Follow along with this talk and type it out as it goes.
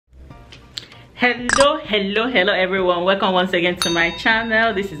Hello everyone, welcome once again to my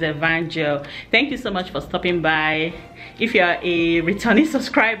channel. This is Evangel. Thank you so much for stopping by. If you are a returning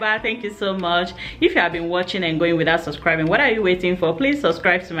subscriber, thank you so much. If you have been watching and going without subscribing, what are you waiting for? Please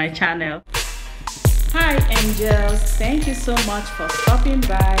subscribe to my channel. Hi angels, thank you so much for stopping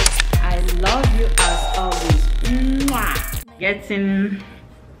by. I love you as always. Mwah. Getting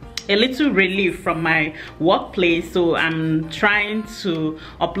a little relief from my workplace, so I'm trying to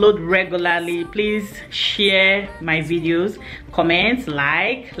upload regularly. Please share my videos, comment,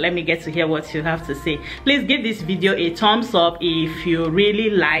 like. Let me get to hear what you have to say. Please give this video a thumbs up if you really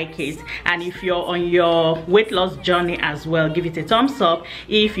like it, and if you're on your weight loss journey as well, give it a thumbs up.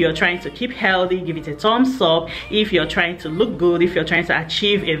 If you're trying to keep healthy, give it a thumbs up. If you're trying to look good, if you're trying to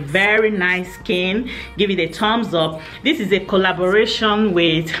achieve a very nice skin, give it a thumbs up. This is a collaboration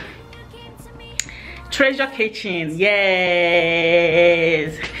with Treasure Kitchen.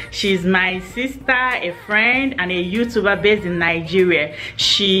 Yes, she's my sister, a friend, and a YouTuber based in Nigeria.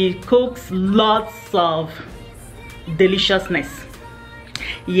 She cooks lots of deliciousness.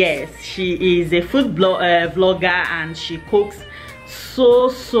 Yes, she is a food vlogger, and she cooks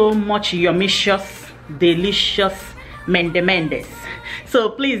so much yummicious, delicious mendes. So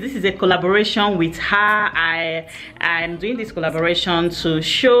please, this is a collaboration with her. I'm doing this collaboration to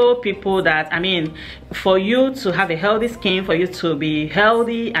show people that, I mean, for you to have a healthy skin, for you to be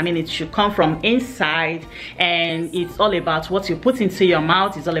healthy, I mean, it should come from inside, and it's all about what you put into your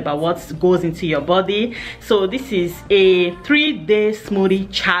mouth. It's all about what goes into your body. So this is a 3-day smoothie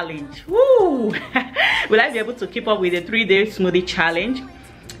challenge. Woo! Will I be able to keep up with a 3-day smoothie challenge?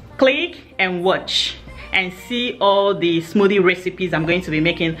 Click and watch and see all the smoothie recipes I'm going to be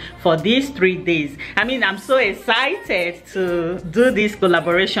making for these 3 days. I mean, I'm so excited to do this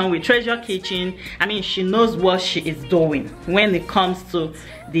collaboration with Treasure Kitchen. I mean, she knows what she is doing when it comes to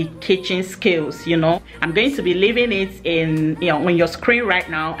the kitchen skills, you know. I'm going to be leaving it in, you know, on your screen right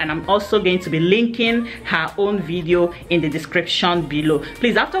now, and I'm also going to be linking her own video in the description below.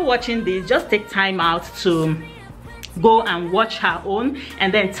 Please, after watching this, just take time out to go and watch her own,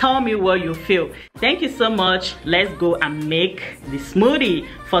 and then tell me what you feel. Thank you so much. Let's go and make the smoothie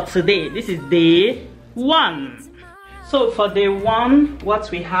for today. This is day 1. So for day 1, what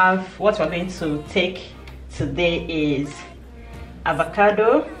we're going to take today is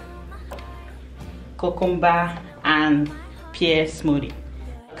avocado, cucumber, and pear smoothie.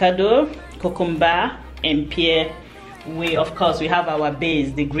 Avocado, cucumber, and pear. Of course we have our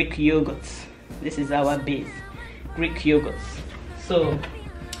base, the Greek yogurt. This is our base, Greek yogurt. So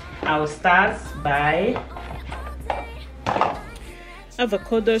I'll start by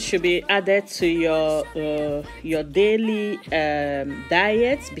avocado should be added to your daily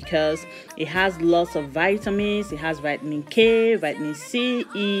diet, because it has lots of vitamins. It has vitamin K, vitamin C,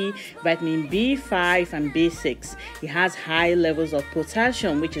 E, vitamin B5 and B6. It has high levels of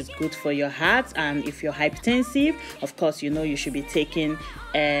potassium, which is good for your heart, and if you're hypertensive, of course, you know you should be taking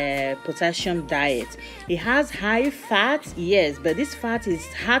a potassium diet. It has high fat, yes, but this fat is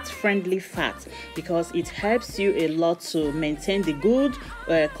heart-friendly fat, because it helps you a lot to maintain the good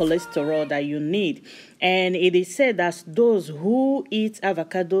cholesterol that you need. And it is said that those who eat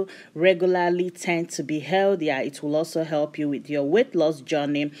avocado regularly tend to be healthier. It will also help you with your weight loss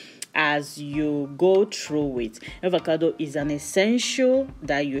journey as you go through it. Avocado is an essential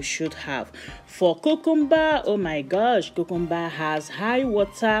that you should have. For cucumber, oh my gosh, cucumber has high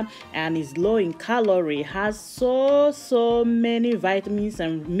water and is low in calorie. It has so many vitamins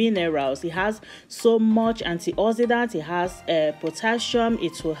and minerals. It has so much antioxidants. It has potassium.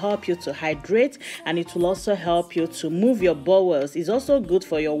 It will help you to hydrate, and it will also help you to move your bowels. It's also good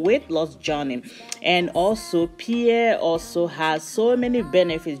for your weight loss journey. And also pear also has so many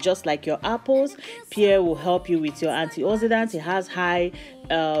benefits, just like your apples. Pear will help you with your antioxidants. It has high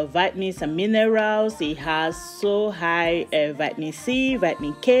vitamins and minerals. It has so high vitamin C,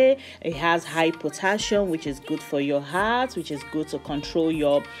 vitamin K. It has high potassium, which is good for your heart, which is good to control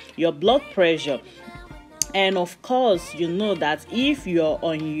your blood pressure. And of course, you know that if you're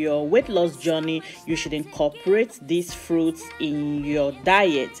on your weight loss journey, you should incorporate these fruits in your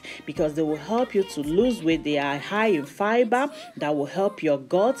diet, because they will help you to lose weight. They are high in fiber that will help your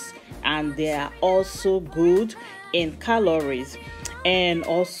guts, and they are also good in calories. And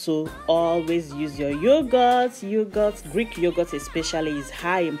also always use your yogurt. Greek yogurt especially is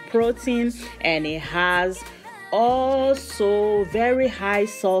high in protein, and it has also very high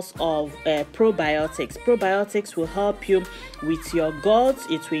source of probiotics. Probiotics will help you with your gut.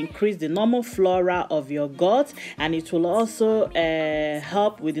 It will increase the normal flora of your gut, and it will also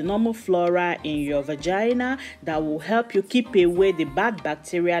help with the normal flora in your vagina that will help you keep away the bad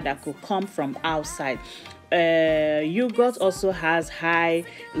bacteria that could come from outside. Yogurt also has high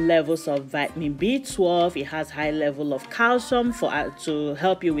levels of vitamin B12. It has high level of calcium to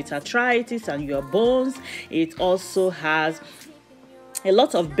help you with arthritis and your bones. It also has a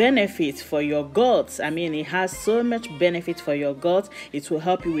lot of benefits for your gut. I mean, it has so much benefit for your gut. It will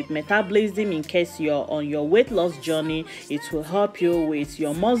help you with metabolism in case you're on your weight loss journey. It will help you with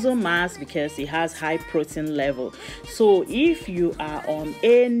your muscle mass because it has high protein level. So if you are on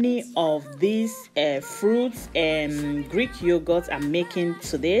any of these fruits and Greek yogurt I'm making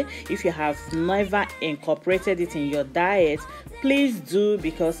today, if you have never incorporated it in your diet, please do,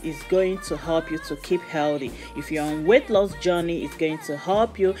 because it's going to help you to keep healthy. If you're on weight loss journey, it's going to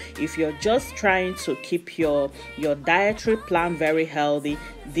help you. If you're just trying to keep your dietary plan very healthy,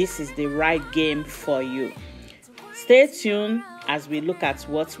 this is the right game for you. Stay tuned as we look at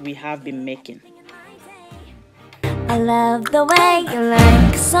what we have been making. I love the way you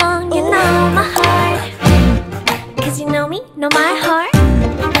like a song, you know my heart. Cause you know me, know my heart.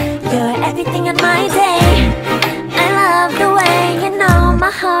 You're everything in my day. I love the way you know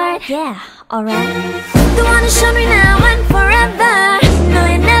my heart. Yeah, alright. The one to show me now and forever. No,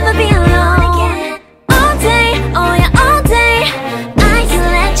 you'll never be alone again. All day, oh yeah, all day. I can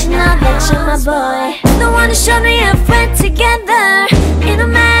let you know that you're my boy. The one to show me if we're together. It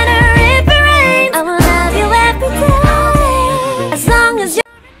don't matter if it rains, I will love you every day. As long as you.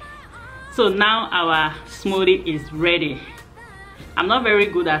 So now our smoothie is ready. I'm not very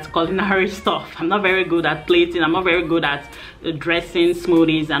good at culinary stuff. I'm not very good at plating. I'm not very good at dressing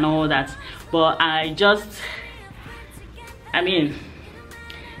smoothies and all that. But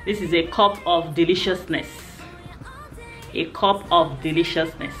this is a cup of deliciousness. A cup of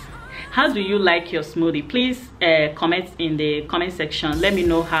deliciousness. How do you like your smoothie? Please comment in the comment section. Let me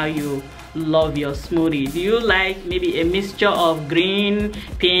know how you love your smoothie. Do you like maybe a mixture of green,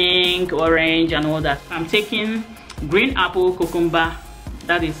 pink, orange and all that? I'm taking green apple, cucumber.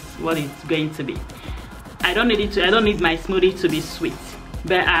 That is what it's going to be. I don't need my smoothie to be sweet,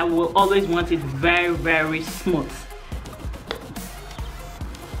 but I will always want it very, very smooth.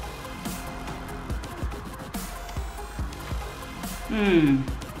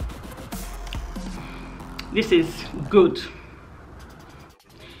 This is good.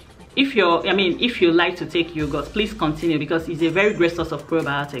 If you like to take yogurt, please continue, because it's a very great source of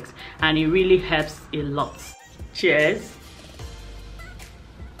probiotics and it really helps a lot. Cheers.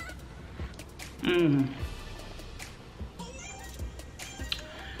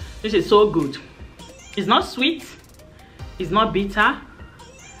 This is so good. It's not sweet, it's not bitter,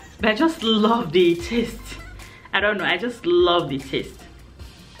 but I just love the taste. I don't know, I just love the taste.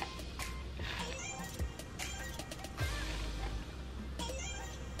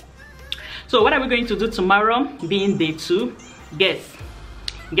 So what are we going to do tomorrow, being day 2? Guess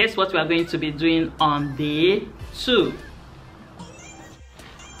what we are going to be doing on day 2.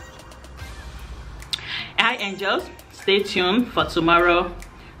 Hi angels, stay tuned for tomorrow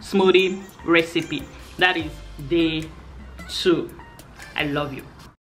smoothie recipe. That is day 2. I love you.